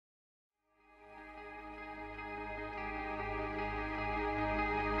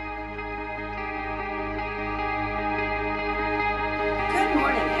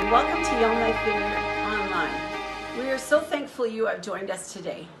Beyond Life Vineyard online. We are so thankful you have joined us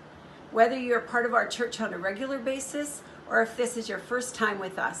today. Whether you're part of our church on a regular basis or if this is your first time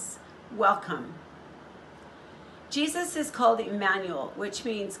with us, welcome. Jesus is called Emmanuel, which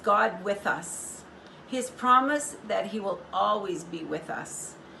means God with us. His promise that he will always be with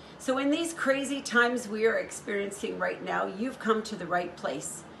us. So in these crazy times we are experiencing right now, you've come to the right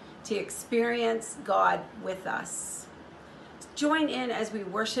place to experience God with us. Join in as we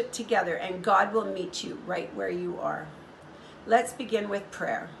worship together and God will meet you right where you are. Let's begin with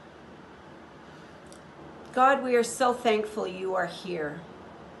prayer. God, we are so thankful you are here,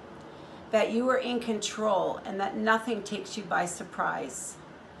 that you are in control and that nothing takes you by surprise.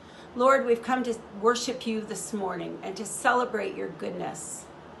 Lord, we've come to worship you this morning and to celebrate your goodness.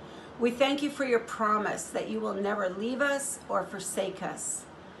 We thank you for your promise that you will never leave us or forsake us.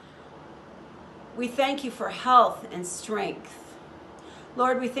 We thank you for health and strength.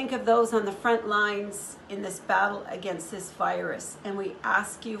 Lord, we think of those on the front lines in this battle against this virus, and we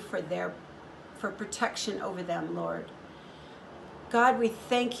ask you for protection over them, Lord. God, we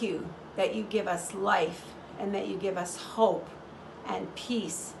thank you that you give us life and that you give us hope and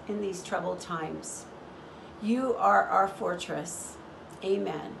peace in these troubled times. You are our fortress.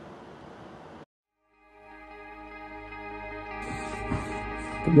 Amen.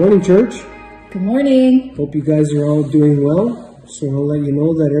 Good morning, church. Good morning. Hope you guys are all doing well. So I'll let you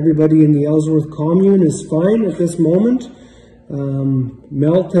know that everybody in the Ellsworth commune is fine at this moment.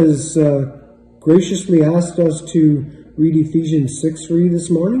 Melt has graciously asked us to read Ephesians 6 for you this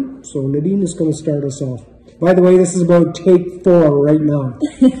morning. So Nadine is going to start us off. By the way, this is about take 4 right now.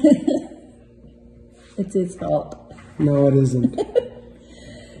 It's his fault. No, it isn't.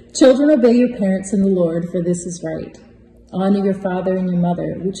 Children, obey your parents in the Lord, for this is right. Honor your father and your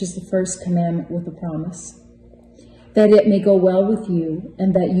mother, which is the first commandment with a promise, that it may go well with you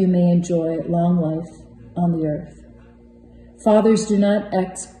and that you may enjoy long life on the earth. Fathers, do not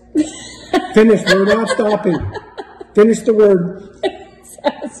Finish. We're not stopping. Finish the word.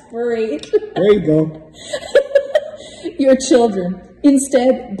 exasperate There you go. your children.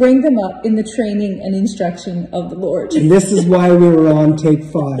 Instead, bring them up in the training and instruction of the Lord. And this is why we were on take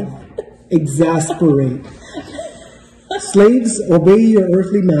 5. Exasperate. Slaves, obey your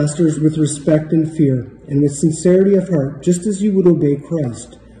earthly masters with respect and fear, and with sincerity of heart, just as you would obey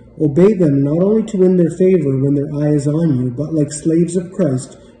Christ. Obey them not only to win their favor when their eye is on you, but like slaves of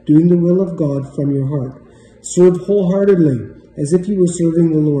Christ, doing the will of God from your heart. Serve wholeheartedly, as if you were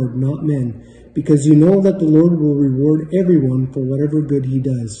serving the Lord, not men, because you know that the Lord will reward everyone for whatever good he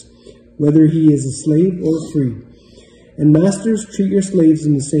does, whether he is a slave or free. And masters, treat your slaves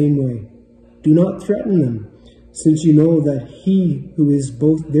in the same way. Do not threaten them, since you know that he who is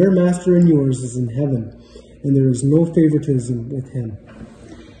both their master and yours is in heaven, and there is no favoritism with him.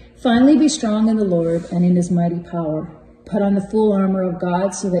 Finally, be strong in the Lord and in his mighty power. Put on the full armor of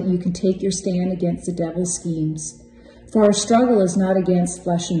God so that you can take your stand against the devil's schemes. For our struggle is not against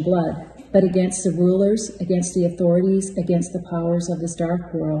flesh and blood, but against the rulers, against the authorities, against the powers of this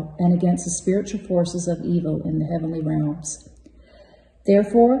dark world, and against the spiritual forces of evil in the heavenly realms.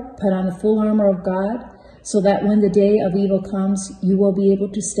 Therefore, put on the full armor of God, so that when the day of evil comes, you will be able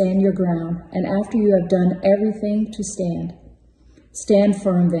to stand your ground, and after you have done everything, to stand. Stand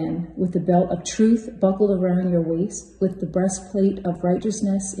firm then, with the belt of truth buckled around your waist, with the breastplate of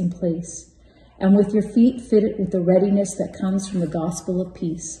righteousness in place, and with your feet fitted with the readiness that comes from the gospel of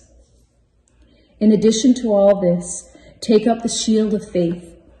peace. In addition to all this, take up the shield of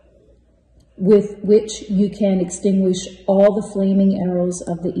faith, with which you can extinguish all the flaming arrows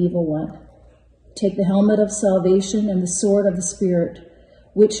of the evil one. Take the helmet of salvation and the sword of the Spirit,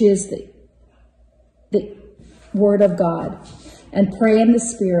 which is the word of God, and pray in the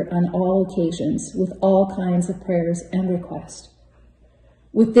Spirit on all occasions with all kinds of prayers and requests.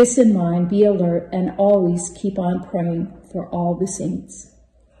 With this in mind, be alert and always keep on praying for all the saints.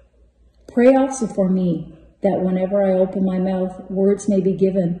 Pray also for me, that whenever I open my mouth, words may be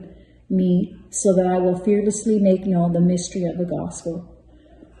given me, so that I will fearlessly make known the mystery of the gospel,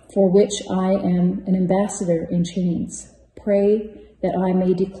 for which I am an ambassador in chains. Pray that I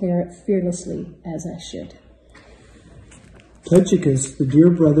may declare it fearlessly as I should. Tychicus, the dear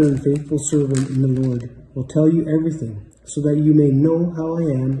brother and faithful servant in the Lord, will tell you everything, so that you may know how I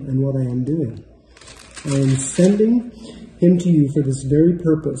am and what I am doing. I am sending him to you for this very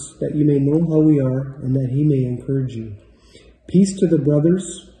purpose, that you may know how we are and that he may encourage you. Peace to the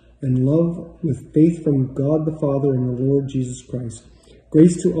brothers, and love with faith from God the Father and the Lord Jesus Christ.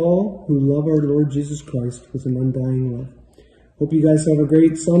 Grace to all who love our Lord Jesus Christ with an undying love. Hope you guys have a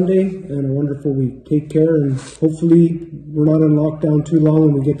great Sunday and a wonderful week. Take care, and hopefully we're not in lockdown too long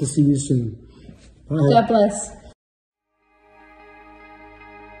and we get to see you soon. Bye. God bless.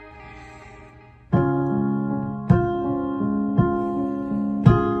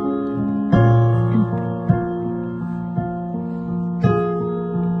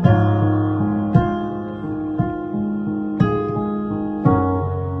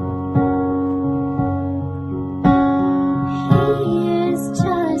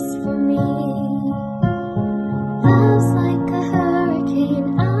 Love's like a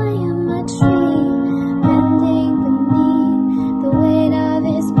hurricane, I am a tree bending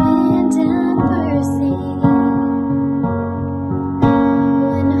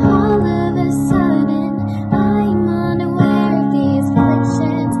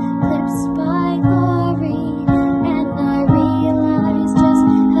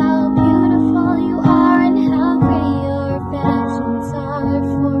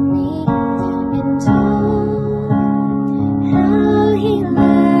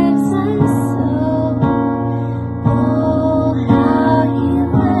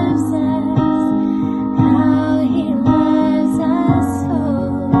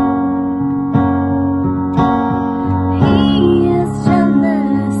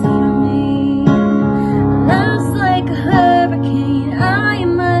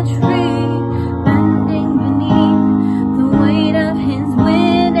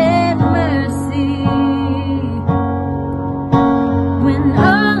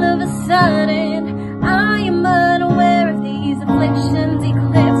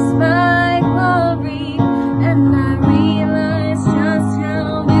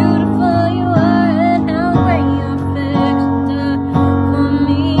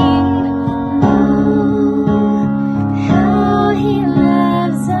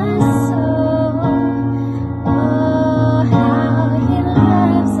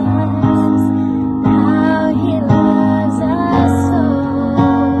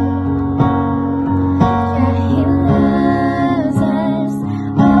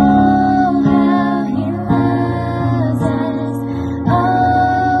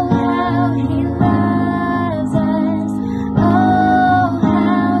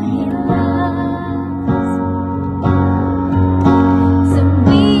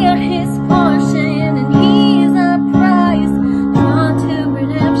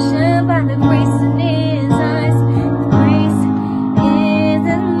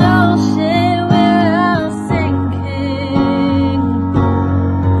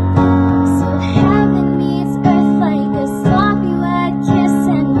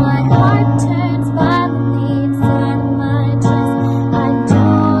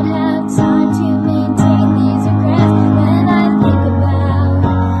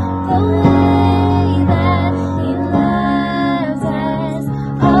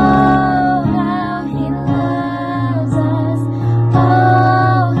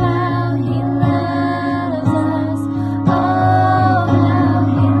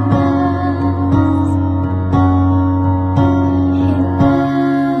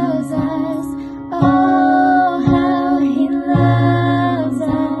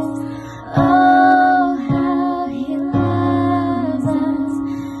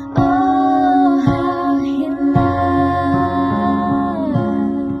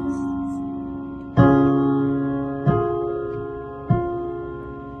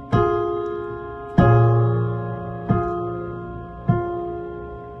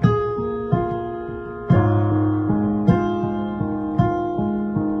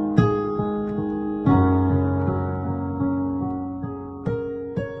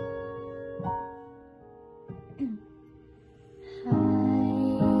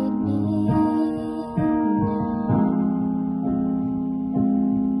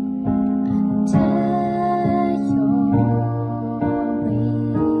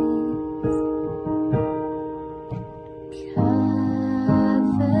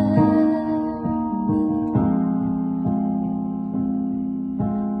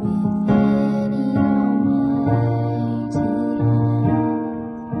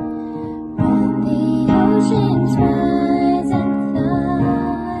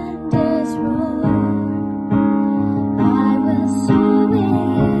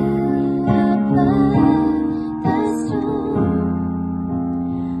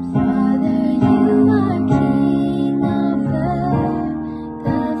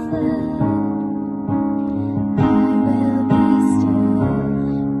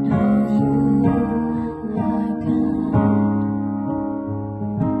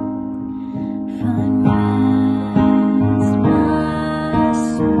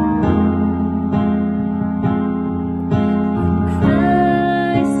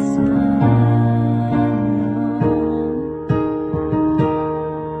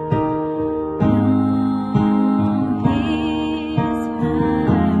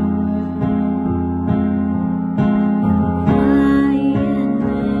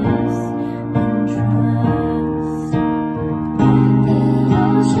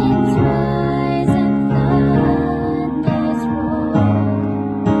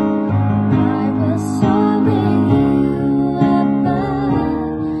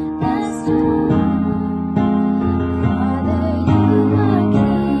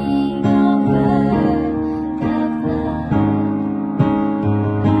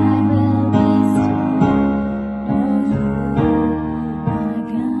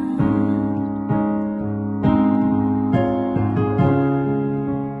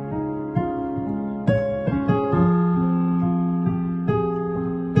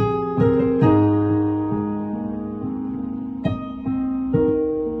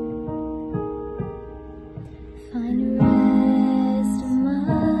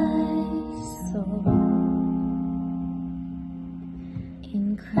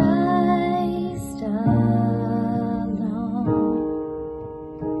in Christ alone.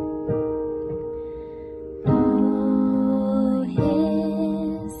 Know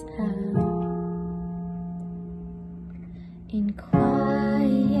His power in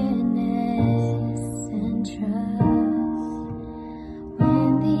quietness and trust.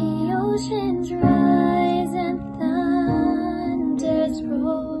 When the oceans rise and thunders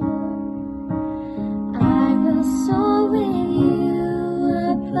roll, I will soar with you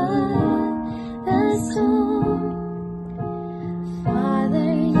above the storm.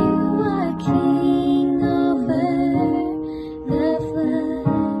 Father, you are king over the flood.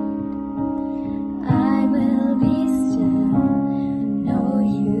 I will be still and know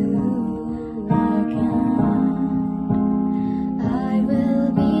you are God. I will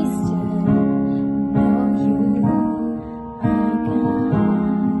be still and know you are God.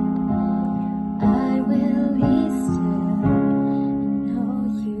 I will be still and know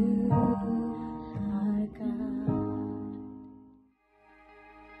you are God.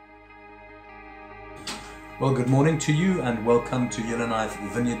 Well, good morning to you and welcome to Yellowknife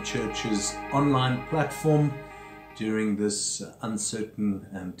Vineyard Church's online platform during this uncertain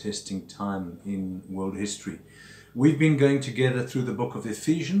and testing time in world history. We've been going together through the book of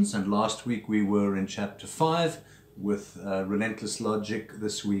Ephesians, and last week we were in chapter 5 with Relentless Logic.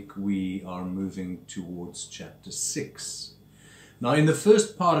 This week we are moving towards chapter 6. Now, in the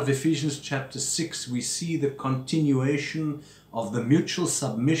first part of Ephesians chapter 6, we see the continuation of the mutual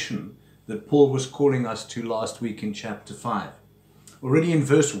submission that Paul was calling us to last week in chapter 5. Already in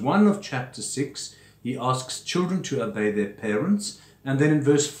verse 1 of chapter 6, he asks children to obey their parents, and then in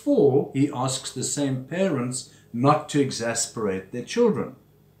verse 4, he asks the same parents not to exasperate their children.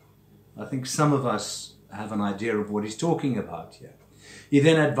 I think some of us have an idea of what he's talking about here. He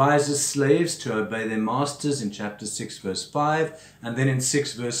then advises slaves to obey their masters in chapter 6 verse 5, and then in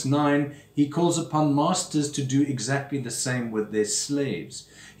 6 verse 9 he calls upon masters to do exactly the same with their slaves.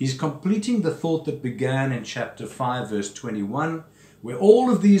 He's completing the thought that began in chapter 5 verse 21, where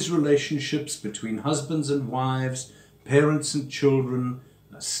all of these relationships between husbands and wives, parents and children,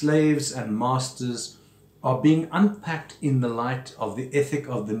 slaves and masters are being unpacked in the light of the ethic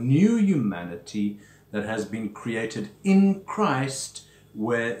of the new humanity that has been created in Christ,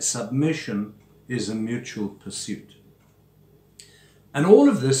 where submission is a mutual pursuit. And all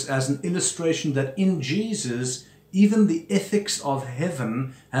of this as an illustration that in Jesus, even the ethics of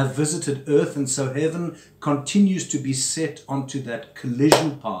heaven have visited earth, and so heaven continues to be set onto that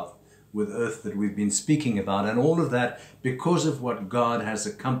collision path with earth that we've been speaking about, and all of that because of what God has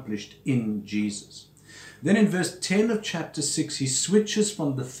accomplished in Jesus. Then in verse 10 of chapter 6, he switches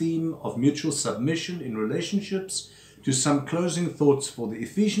from the theme of mutual submission in relationships to some closing thoughts for the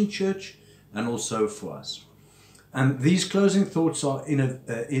Ephesian church and also for us. And these closing thoughts are in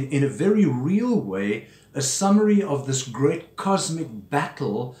a very real way a summary of this great cosmic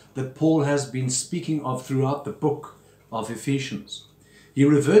battle that Paul has been speaking of throughout the book of Ephesians. He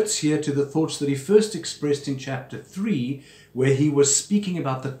reverts here to the thoughts that he first expressed in chapter 3, where he was speaking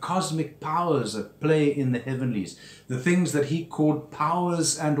about the cosmic powers at play in the heavenlies, the things that he called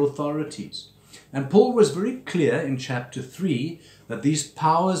powers and authorities. And Paul was very clear in chapter 3 that these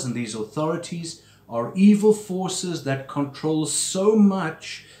powers and these authorities are evil forces that control so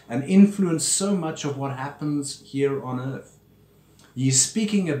much and influence so much of what happens here on earth. He is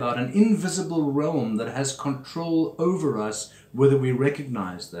speaking about an invisible realm that has control over us, whether we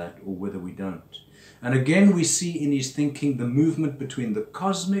recognize that or whether we don't. And again, we see in his thinking the movement between the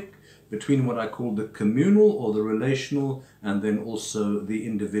cosmic, between what I call the communal or the relational, and then also the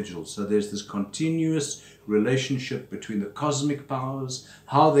individual. So there's this continuous relationship between the cosmic powers,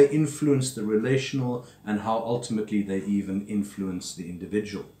 how they influence the relational, and how ultimately they even influence the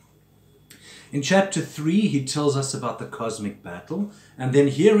individual. In chapter 3, he tells us about the cosmic battle, and then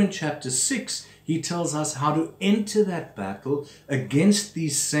here in chapter 6, he tells us how to enter that battle against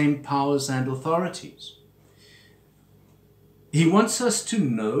these same powers and authorities. He wants us to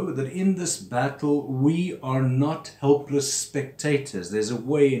know that in this battle, we are not helpless spectators. There's a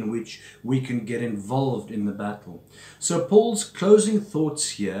way in which we can get involved in the battle. So Paul's closing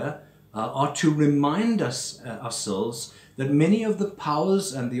thoughts here are to remind us ourselves that many of the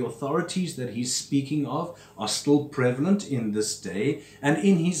powers and the authorities that he's speaking of are still prevalent in this day. And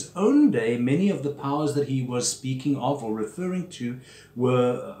in his own day, many of the powers that he was speaking of or referring to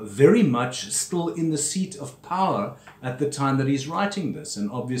were very much still in the seat of power at the time that he's writing this.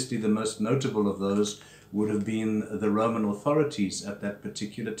 And obviously the most notable of those would have been the Roman authorities at that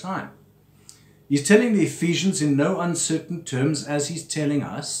particular time. He's telling the Ephesians in no uncertain terms, as he's telling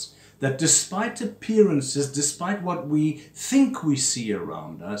us, that despite appearances, despite what we think we see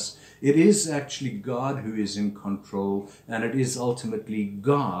around us, it is actually God who is in control, and it is ultimately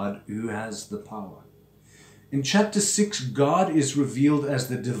God who has the power. In chapter 6, God is revealed as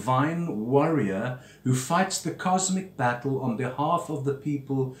the divine warrior who fights the cosmic battle on behalf of the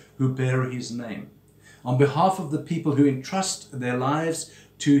people who bear his name, on behalf of the people who entrust their lives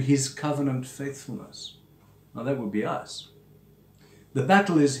to his covenant faithfulness. Now that would be us. The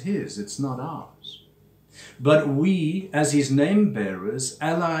battle is his, it's not ours. But we, as his name bearers,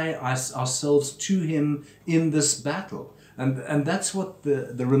 ally ourselves to him in this battle. And that's what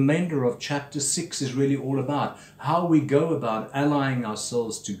the remainder of chapter 6 is really all about. How we go about allying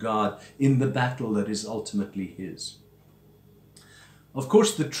ourselves to God in the battle that is ultimately his. Of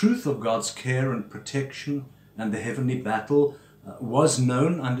course, the truth of God's care and protection and the heavenly battle was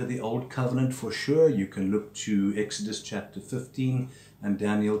known under the Old Covenant for sure. You can look to Exodus chapter 15 and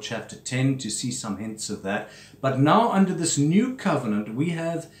Daniel chapter 10 to see some hints of that. But now under this new covenant, we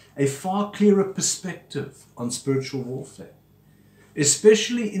have a far clearer perspective on spiritual warfare,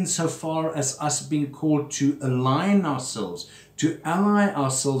 especially insofar as us being called to align ourselves, to ally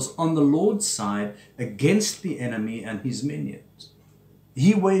ourselves on the Lord's side against the enemy and his minions.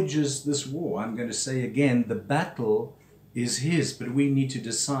 He wages this war. I'm going to say again, the battle is his, but we need to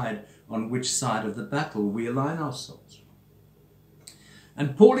decide on which side of the battle we align ourselves.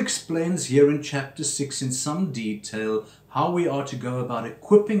 And Paul explains here in chapter 6 in some detail how we are to go about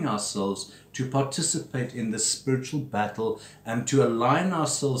equipping ourselves to participate in this spiritual battle and to align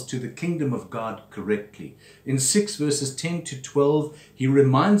ourselves to the kingdom of God correctly. In 6 verses 10 to 12, he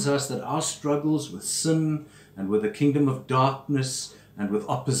reminds us that our struggles with sin and with the kingdom of darkness and with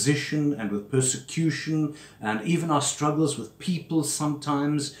opposition and with persecution, and even our struggles with people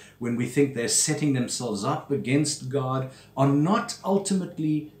sometimes when we think they're setting themselves up against God, are not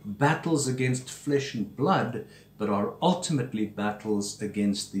ultimately battles against flesh and blood, but are ultimately battles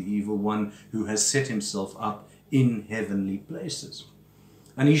against the evil one who has set himself up in heavenly places.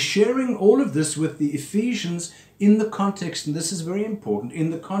 And he's sharing all of this with the Ephesians in the context, and this is very important, in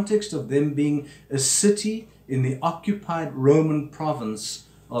the context of them being a city in the occupied Roman province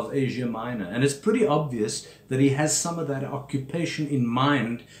of Asia Minor. And it's pretty obvious that he has some of that occupation in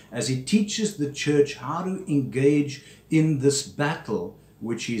mind as he teaches the church how to engage in this battle,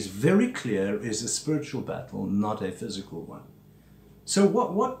 which is very clear is a spiritual battle, not a physical one. So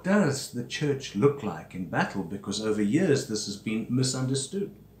what does the church look like in battle? Because over years this has been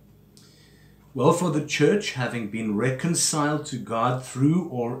misunderstood. Well, for the church, having been reconciled to God through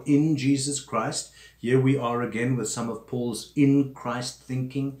or in Jesus Christ, here we are again with some of Paul's in Christ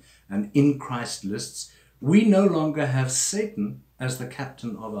thinking and in Christ lists, we no longer have Satan as the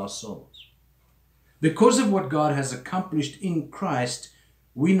captain of our souls. Because of what God has accomplished in Christ,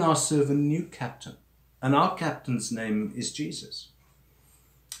 we now serve a new captain, and our captain's name is Jesus.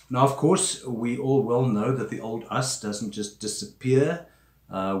 Now, of course, we all well know that the old us doesn't just disappear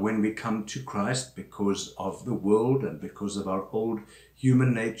when we come to Christ because of the world and because of our old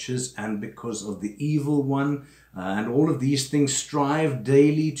human natures and because of the evil one. And all of these things strive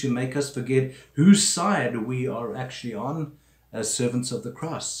daily to make us forget whose side we are actually on as servants of the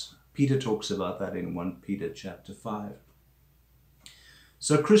cross. Peter talks about that in 1 Peter chapter 5.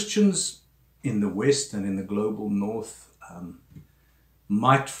 So Christians in the West and in the global North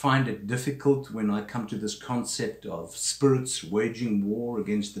might find it difficult when I come to this concept of spirits waging war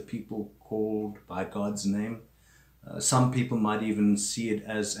against the people called by God's name. Some people might even see it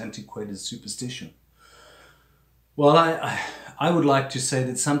as antiquated superstition. Well, I would like to say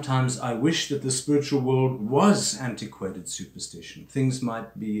that sometimes I wish that the spiritual world was antiquated superstition. Things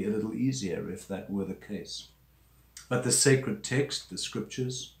might be a little easier if that were the case. But the sacred text, the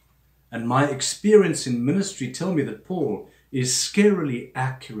scriptures, and my experience in ministry tell me that Paul is scarily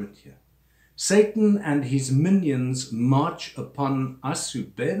accurate here. Satan and his minions march upon us who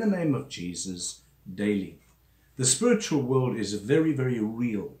bear the name of Jesus daily. The spiritual world is very, very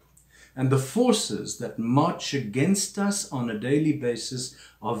real. And the forces that march against us on a daily basis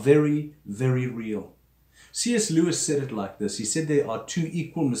are very, very real. C.S. Lewis said it like this. He said there are two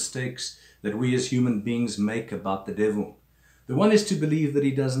equal mistakes that we as human beings make about the devil. The one is to believe that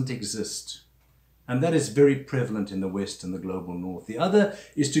he doesn't exist. And that is very prevalent in the West and the global North. The other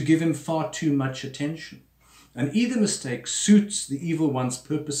is to give him far too much attention. And either mistake suits the evil one's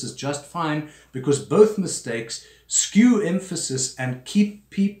purposes just fine, because both mistakes skew emphasis and keep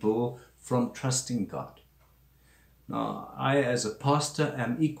people from trusting God. Now, I as a pastor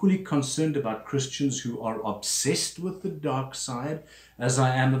am equally concerned about Christians who are obsessed with the dark side as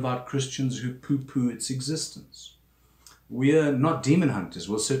I am about Christians who poo-poo its existence. We are not demon hunters.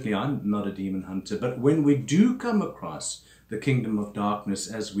 Well, certainly I'm not a demon hunter. But when we do come across the kingdom of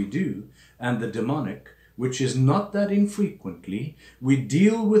darkness, as we do, and the demonic, which is not that infrequently, we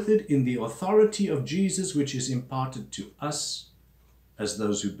deal with it in the authority of Jesus, which is imparted to us as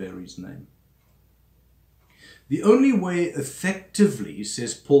those who bear his name. The only way effectively,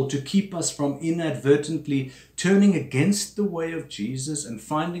 says Paul, to keep us from inadvertently turning against the way of Jesus and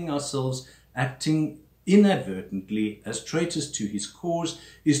finding ourselves acting inadvertently as traitors to his cause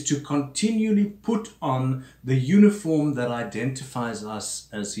is to continually put on the uniform that identifies us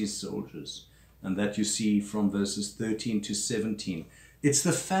as his soldiers. And that you see from verses 13 to 17. It's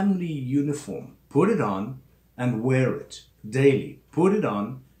the family uniform. Put it on and wear it daily. Put it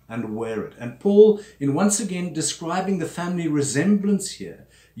on and wear it. And Paul, in once again describing the family resemblance here,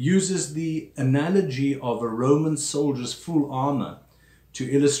 uses the analogy of a Roman soldier's full armor to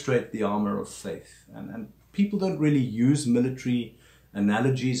illustrate the armor of faith. And people don't really use military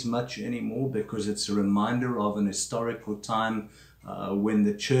analogies much anymore because it's a reminder of an historical time when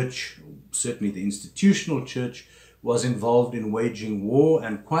the church, certainly the institutional church, was involved in waging war,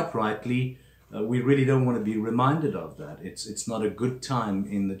 and quite rightly, we really don't want to be reminded of that. It's not a good time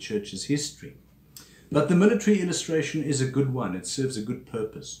in the church's history. But the military illustration is a good one. It serves a good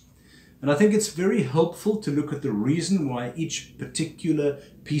purpose. And I think it's very helpful to look at the reason why each particular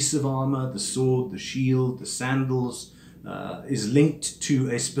piece of armor, the sword, the shield, the sandals, is linked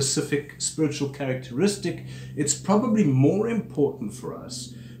to a specific spiritual characteristic. It's probably more important for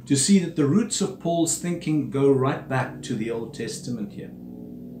us to see that the roots of Paul's thinking go right back to the Old Testament here.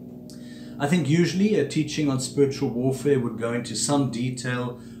 I think usually a teaching on spiritual warfare would go into some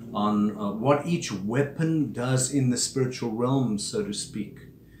detail on what each weapon does in the spiritual realm, so to speak.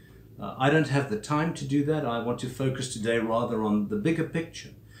 I don't have the time to do that. I want to focus today rather on the bigger picture.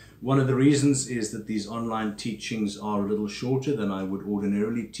 One of the reasons is that these online teachings are a little shorter than I would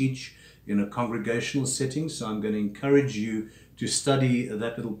ordinarily teach in a congregational setting. So I'm going to encourage you to study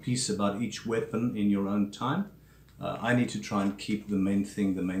that little piece about each weapon in your own time. I need to try and keep the main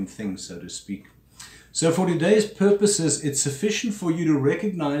thing, so to speak. So for today's purposes, it's sufficient for you to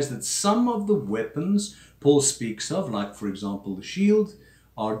recognize that some of the weapons Paul speaks of, like for example the shield,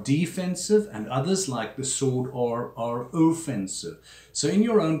 are defensive, and others like the sword are offensive. So in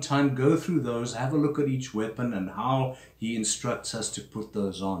your own time, go through those, have a look at each weapon and how he instructs us to put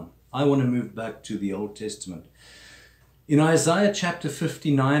those on. I want to move back to the Old Testament. In Isaiah chapter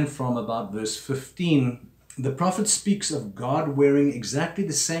 59 from about verse 15, the prophet speaks of God wearing exactly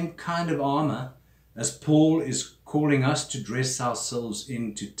the same kind of armor as Paul is calling us to dress ourselves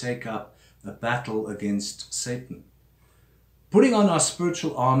in to take up a battle against Satan. Putting on our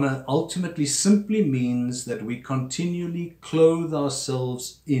spiritual armor ultimately simply means that we continually clothe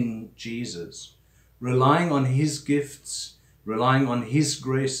ourselves in Jesus, relying on his gifts, relying on his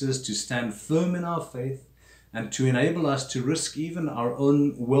graces to stand firm in our faith and to enable us to risk even our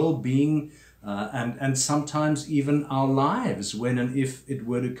own well-being and sometimes even our lives when and if it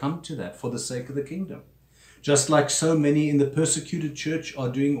were to come to that for the sake of the kingdom. Just like so many in the persecuted church are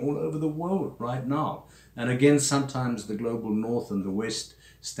doing all over the world right now. And again, sometimes the global north and the west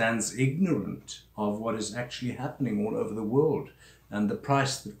stands ignorant of what is actually happening all over the world and the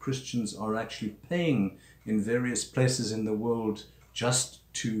price that Christians are actually paying in various places in the world just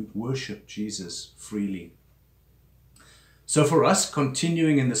to worship Jesus freely. So for us,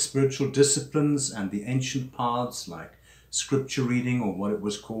 continuing in the spiritual disciplines and the ancient paths like scripture reading, or what it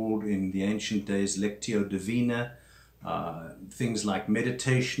was called in the ancient days, Lectio Divina, things like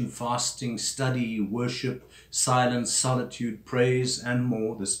meditation, fasting, study, worship, silence, solitude, praise, and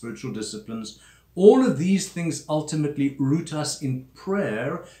more, the spiritual disciplines. All of these things ultimately root us in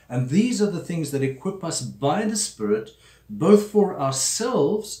prayer, and these are the things that equip us by the Spirit, both for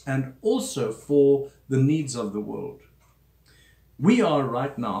ourselves and also for the needs of the world. We are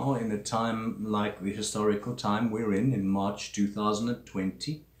right now in a time like the historical time we're in March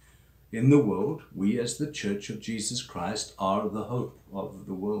 2020. In the world, we as the Church of Jesus Christ are the hope of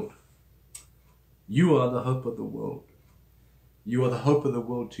the world. You are the hope of the world. You are the hope of the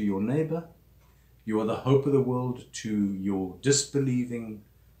world to your neighbor. You are the hope of the world to your disbelieving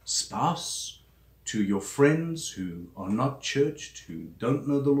spouse, to your friends who are not churched, who don't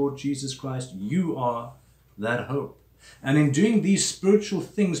know the Lord Jesus Christ. You are that hope. And in doing these spiritual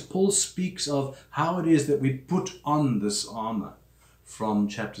things, Paul speaks of how it is that we put on this armor from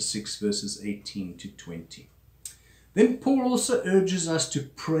chapter 6, verses 18 to 20. Then Paul also urges us to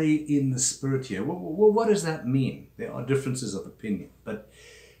pray in the Spirit here. Well, what does that mean? There are differences of opinion, but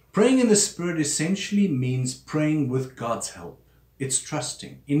praying in the Spirit essentially means praying with God's help. It's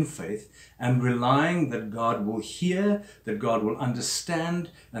trusting in faith and relying that God will hear, that God will understand,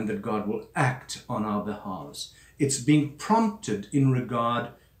 and that God will act on our behalves. It's being prompted in regard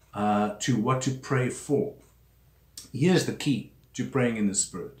to what to pray for. Here's the key to praying in the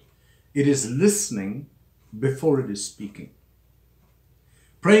Spirit. It is listening before it is speaking.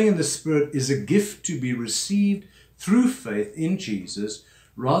 Praying in the Spirit is a gift to be received through faith in Jesus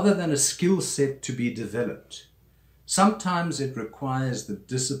rather than a skill set to be developed. Sometimes it requires the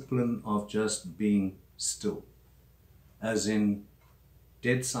discipline of just being still, as in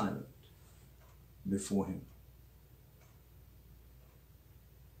dead silent before Him.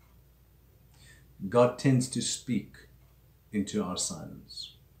 God tends to speak into our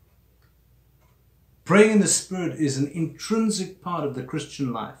silence. Praying in the Spirit is an intrinsic part of the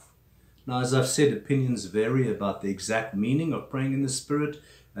Christian life. Now, as I've said, opinions vary about the exact meaning of praying in the Spirit,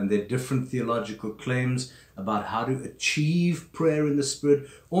 and there are different theological claims about how to achieve prayer in the Spirit,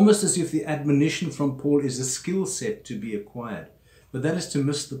 almost as if the admonition from Paul is a skill set to be acquired. But that is to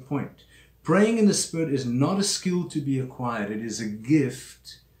miss the point. Praying in the Spirit is not a skill to be acquired. It is a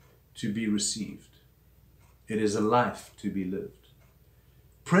gift to be received. It is a life to be lived.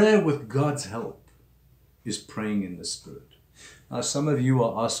 Prayer with God's help is praying in the Spirit. Now, some of you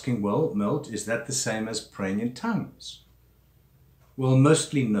are asking, well, Milt, is that the same as praying in tongues? Well,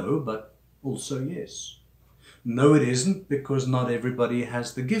 mostly no, but also yes. No, it isn't, because not everybody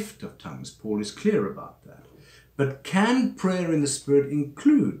has the gift of tongues. Paul is clear about that. But can prayer in the Spirit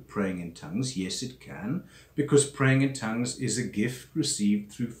include praying in tongues? Yes, it can, because praying in tongues is a gift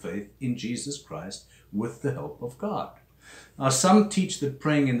received through faith in Jesus Christ with the help of God. Now, some teach that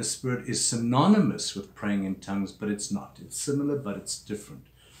praying in the Spirit is synonymous with praying in tongues, but it's not. It's similar, but it's different.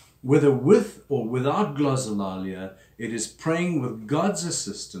 Whether with or without glossolalia, it is praying with God's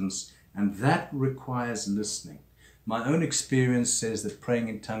assistance, and that requires listening. My own experience says that praying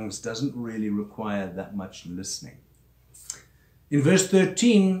in tongues doesn't really require that much listening. In verse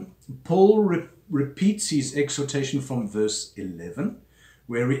 13, Paul repeats his exhortation from verse 11,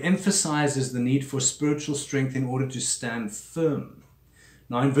 where he emphasizes the need for spiritual strength in order to stand firm.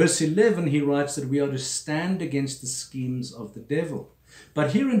 Now, in verse 11, he writes that we are to stand against the schemes of the devil.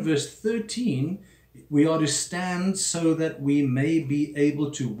 But here in verse 13, we are to stand so that we may be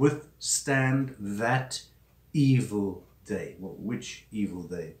able to withstand that evil day. Well, which evil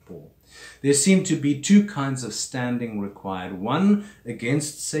day, Paul? There seem to be two kinds of standing required. One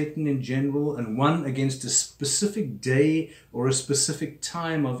against Satan in general, and one against a specific day or a specific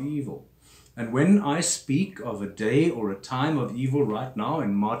time of evil. And when I speak of a day or a time of evil right now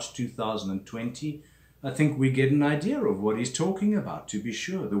in March 2020, I think we get an idea of what he's talking about, to be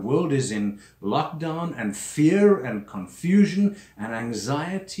sure. The world is in lockdown, and fear and confusion and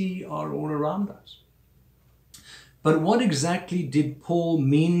anxiety are all around us. But what exactly did Paul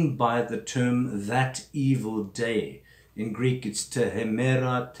mean by the term that evil day? In Greek, it's te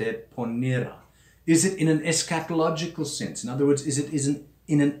hemera te ponera. Is it in an eschatological sense? In other words, is it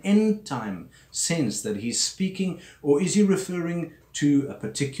in an end time sense that he's speaking, or is he referring to a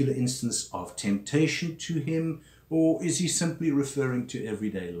particular instance of temptation to him, or is he simply referring to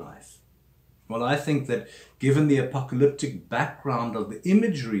everyday life? Well, I think that given the apocalyptic background of the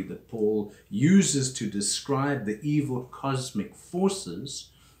imagery that Paul uses to describe the evil cosmic forces,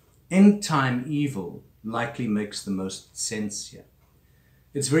 end-time evil likely makes the most sense here.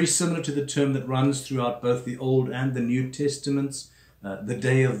 It's very similar to the term that runs throughout both the Old and the New Testaments, the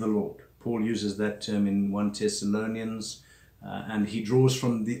day of the Lord. Paul uses that term in 1 Thessalonians, and he draws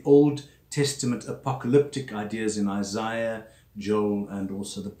from the Old Testament apocalyptic ideas in Isaiah, Joel, and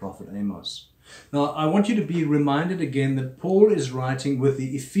also the prophet Amos. Now, I want you to be reminded again that Paul is writing with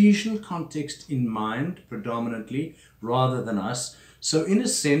the Ephesian context in mind, predominantly, rather than us. So in a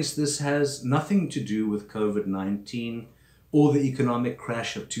sense, this has nothing to do with COVID-19 or the economic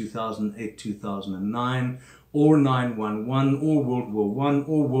crash of 2008-2009, or 9/11, or World War I,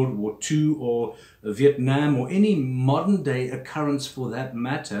 or World War II, or Vietnam, or any modern day occurrence for that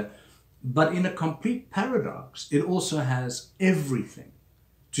matter. But in a complete paradox, it also has everything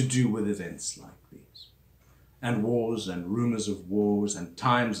to do with events like these, and wars and rumors of wars and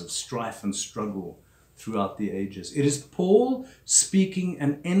times of strife and struggle throughout the ages. It is Paul speaking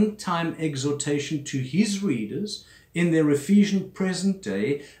an end-time exhortation to his readers in their Ephesian present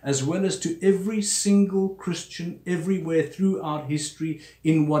day, as well as to every single Christian everywhere throughout history,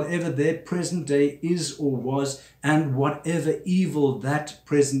 in whatever their present day is or was, and whatever evil that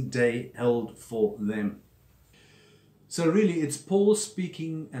present day held for them. So really, it's Paul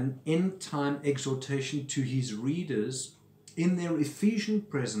speaking an end-time exhortation to his readers in their Ephesian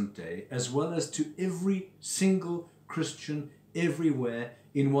present day, as well as to every single Christian everywhere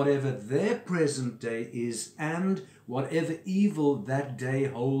in whatever their present day is and whatever evil that day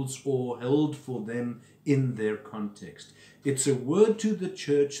holds or held for them in their context. It's a word to the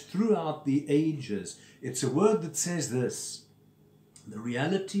church throughout the ages. It's a word that says this: the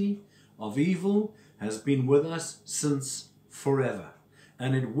reality of evil has been with us since forever,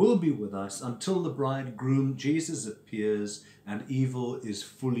 and it will be with us until the bridegroom Jesus appears and evil is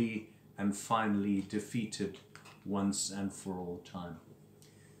fully and finally defeated once and for all time.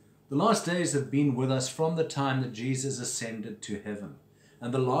 The last days have been with us from the time that Jesus ascended to heaven,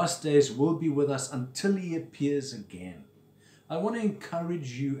 and the last days will be with us until he appears again. I want to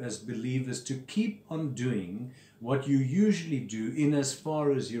encourage you as believers to keep on doing what you usually do in as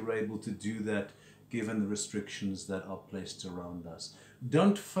far as you're able to do that given the restrictions that are placed around us.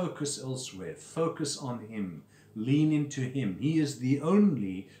 Don't focus elsewhere. Focus on him. Lean into him. He is the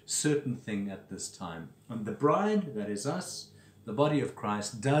only certain thing at this time. And the bride, that is us, the body of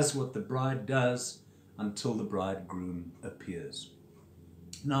Christ, does what the bride does until the bridegroom appears.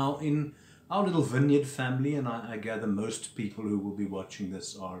 Now, in our little Vineyard family, and I gather most people who will be watching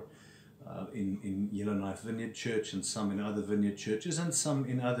this are in Yellowknife Vineyard Church, and some in other Vineyard churches, and some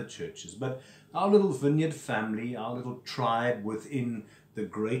in other churches. But our little Vineyard family, our little tribe within the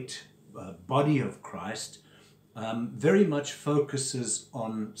great body of Christ, very much focuses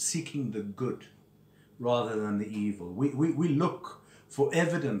on seeking the good rather than the evil. We look for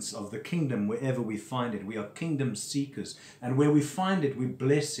evidence of the kingdom wherever we find it. We are kingdom seekers, and where we find it, we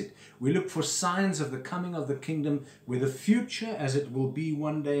bless it. We look for signs of the coming of the kingdom where the future, as it will be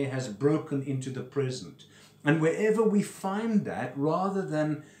one day, has broken into the present. And wherever we find that, rather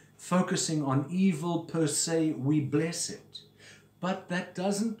than focusing on evil per se, we bless it. But that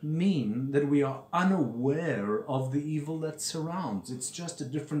doesn't mean that we are unaware of the evil that surrounds. It's just a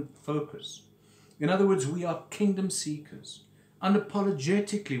different focus. In other words, we are kingdom seekers.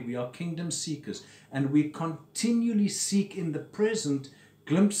 Unapologetically, we are kingdom seekers, and we continually seek in the present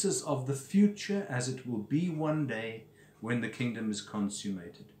glimpses of the future as it will be one day when the kingdom is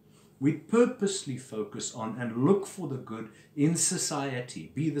consummated. We purposely focus on and look for the good in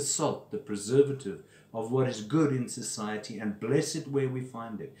society, be the salt, the preservative of what is good in society, and bless it where we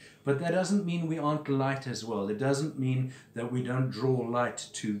find it. But that doesn't mean we aren't light as well. It doesn't mean that we don't draw light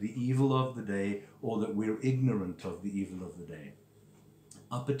to the evil of the day, or that we're ignorant of the evil of the day.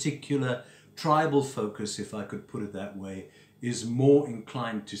 Our particular tribal focus, if I could put it that way, is more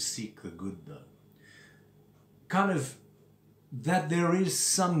inclined to seek the good, though. Kind of that there is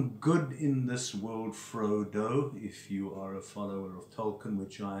some good in this world, Frodo, if you are a follower of Tolkien,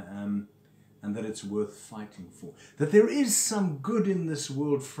 which I am, and that it's worth fighting for. That there is some good in this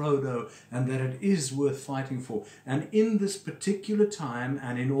world, Frodo, and that it is worth fighting for. And in this particular time,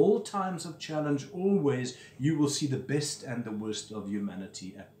 and in all times of challenge, always, you will see the best and the worst of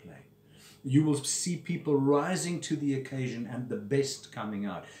humanity at play. You will see people rising to the occasion and the best coming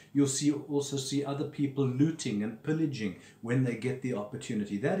out. You'll also see other people looting and pillaging when they get the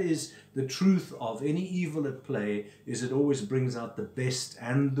opportunity. That is the truth of any evil at play, is it always brings out the best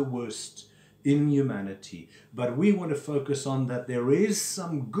and the worst in humanity. But we want to focus on that there is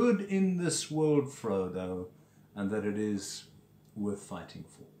some good in this world, Frodo, and that it is worth fighting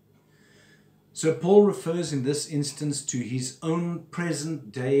for. So Paul refers in this instance to his own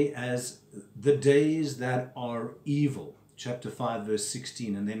present day as the days that are evil. Chapter 5, verse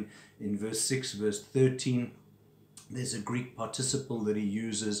 16, and then in verse 6, verse 13, there's a Greek participle that he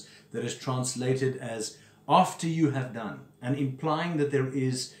uses that is translated as after you have done, and implying that there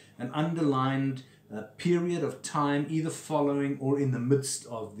is an underlined period of time either following or in the midst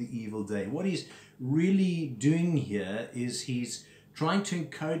of the evil day. What he's really doing here is he's trying to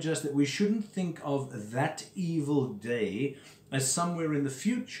encourage us that we shouldn't think of that evil day as somewhere in the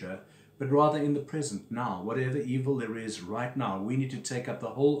future, but rather in the present now. Whatever evil there is right now, we need to take up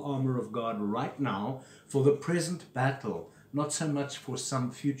the whole armor of God right now for the present battle, not so much for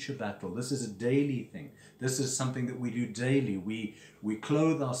some future battle. This is a daily thing. This is something that we do daily. We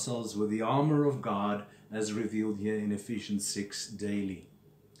clothe ourselves with the armor of God as revealed here in Ephesians 6 daily.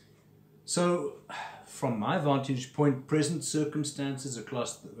 So, from my vantage point, present circumstances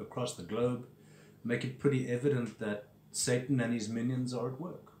across the globe make it pretty evident that Satan and his minions are at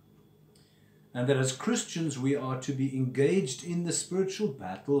work. And that as Christians we are to be engaged in the spiritual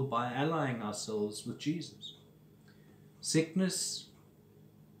battle by allying ourselves with Jesus. Sickness,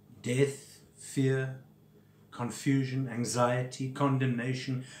 death, fear, confusion, anxiety,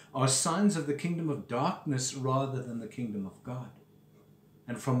 condemnation are signs of the kingdom of darkness rather than the kingdom of God.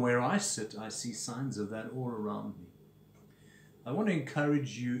 And from where I sit, I see signs of that all around me. I want to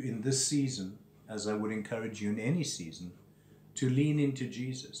encourage you in this season, as I would encourage you in any season, to lean into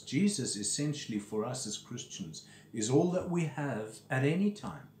Jesus. Jesus, essentially for us as Christians, is all that we have at any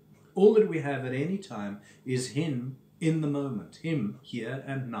time. All that we have at any time is Him in the moment, Him here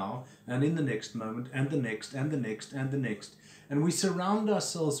and now, and in the next moment, and the next, and the next, and the next. And we surround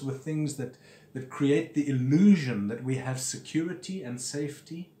ourselves with things that create the illusion that we have security and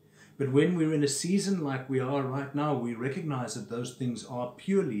safety. But when we're in a season like we are right now, we recognize that those things are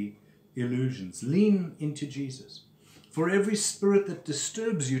purely illusions. Lean into Jesus. For every spirit that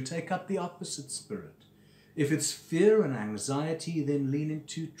disturbs you, take up the opposite spirit. If it's fear and anxiety, then lean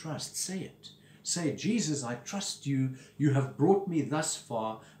into trust. Say it. Say, Jesus, I trust you. You have brought me thus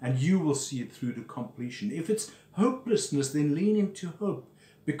far, and you will see it through to completion. If it's hopelessness, then lean into hope,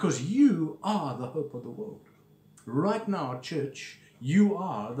 because you are the hope of the world. Right now, church, you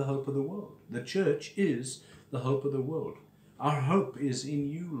are the hope of the world. The church is the hope of the world. Our hope is in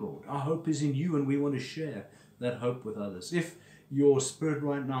you, Lord. Our hope is in you, and we want to share that hope with others. If your spirit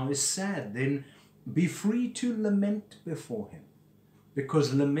right now is sad, then be free to lament before Him,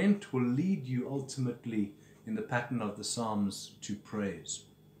 because lament will lead you ultimately in the pattern of the Psalms to praise.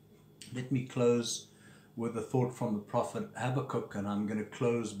 Let me close with a thought from the prophet Habakkuk, and I'm going to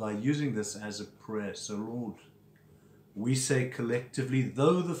close by using this as a prayer. So Lord, we say collectively,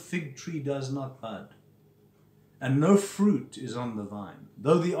 though the fig tree does not bud, and no fruit is on the vine,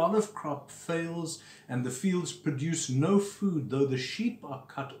 though the olive crop fails and the fields produce no food, though the sheep are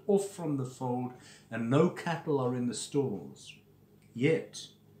cut off from the fold and no cattle are in the stalls, yet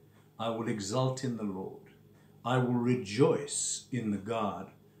I will exult in the Lord. I will rejoice in the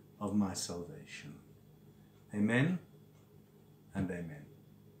God of my salvation. Amen and amen.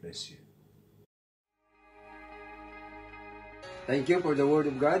 Bless you. Thank you for the Word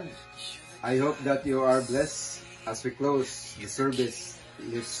of God. I hope that you are blessed. As we close the service,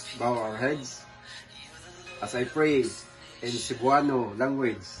 let's bow our heads. As I pray in Cebuano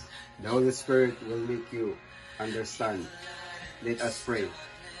language, the Holy Spirit will make you understand. Let us pray.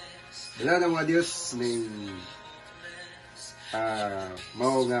 Wala ng mga Diyos ng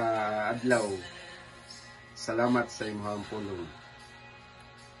mao nga adlaw. Salamat sa imong pulong.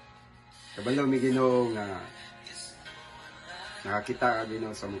 Kabalo mi Ginoo nga nakakita ka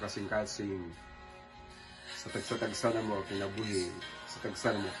Ginoo sa mong kasing-kasing sa tagsa-tagsa na mo kinabuhi, sa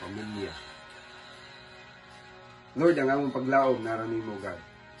tagsa na mo pamilya. Lord, ang among paglaom narami mo, God.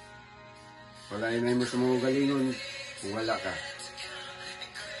 Wala inay mo sa mga galingon kung wala ka.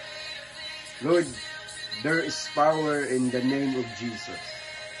 Lord, there is power in the name of Jesus.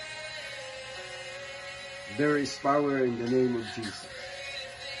 There is power in the name of Jesus.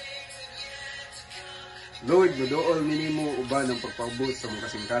 Lord, dodool minimo uban ang pagpaubos sa mga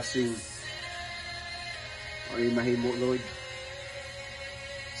kasing-kasing o mahimo, Lord.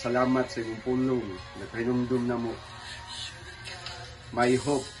 Salamat sa imong pulong na pinumdum na mo. My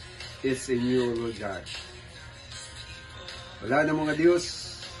hope is in you, Lord God. Wala na mga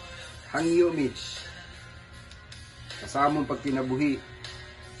Diyos, hangyo mi sa among pagkinabuhi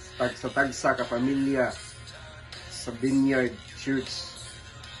sa tagsa ka pamilya sa Vineyard Church.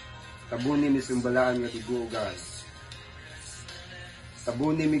 Tabuni mi sumbalaan nga dugo, God.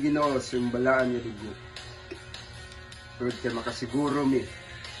 Tabuni mi Ginoo sumbalaan nga dugo. Lord, kaya makasiguro mi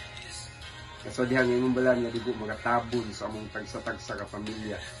kasi dihang imong balaan nga dugo magatabon sa among tagsa-tagsa ka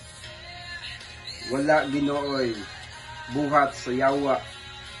pamilya. Wala Ginooy buhat sa yawa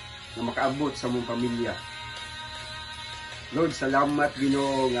na makaabot sa among pamilya. Lord, salamat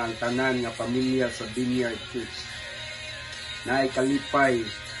Ginoo nga ang tanan nga pamilya sa Vineyard Church naay kalipay,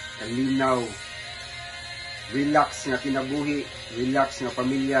 kalinaw, relax nga kinabuhi, relax nga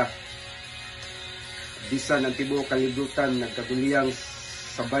pamilya. Bisan ang tibuok kalibutan nagkaguliyang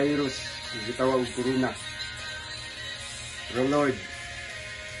sa virus gitawag corona. Pero Lord,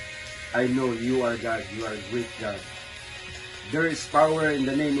 I know you are God, you are great God. There is power in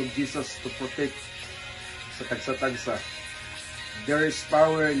the name of Jesus to protect sa tagsa-tagsa. There is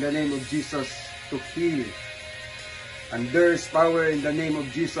power in the name of Jesus to heal. And there is power in the name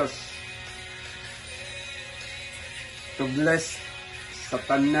of Jesus to bless sa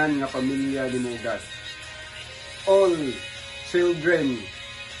tanan nga pamilya ni mo, God. All children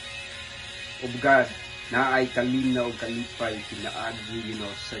of God na ay kalinaw kalipay pinaagi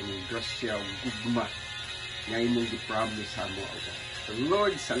Ginoo sa inyong grasya ug gugma nga imong gi-promise sa mo, God. So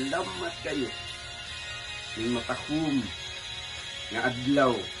Lord, salamat kayo ning matahom nga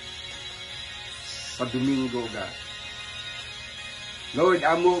adlaw sa Domingo, God. Lord,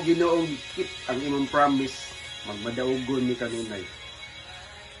 amo Ginoong keep ang imong promise magmadaugon ni kanunay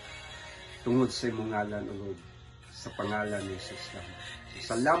tungod sa imong ngalan, O Lord, sa pangalan ni Jesus lang.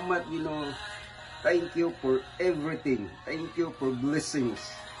 Salamat Ginoo Thank you for everything. Thank you for blessings.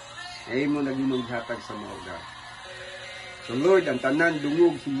 Ay mo naging maghatag sa mga God. So Lord, ang tanan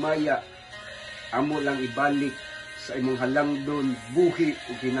dungog himaya, amo lang ibalik sa imong halangdon, buhi o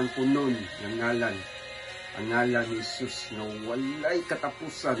kinangpunon ng ngalan. Ang ngalan ni Jesus na walay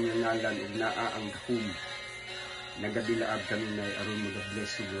katapusan ng ngalan ug naa ang gahum. Nagadilaab kami na aron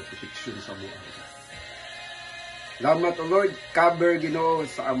mag-bless yung protection sa mga God. Salamat o Lord, cover Ginoo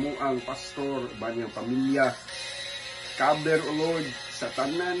sa amuang pastor, banyang pamilya. Cover o Lord sa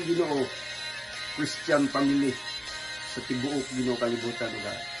tanan Ginoo, Christian family, sa tibuok Ginoo kalibutan o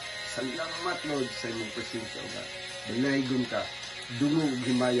God. Salamat Lord sa imong presensya o God. Dalaygon ka, dungog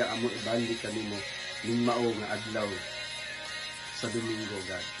himaya amo ibalik kanimo ning mao nga adlaw sa Domingo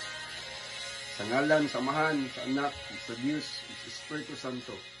God. Sa ngalan, samahan, sa anak, sa Diyos, sa Espiritu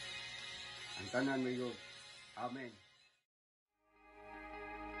Santo, ang tanan may God. Amen.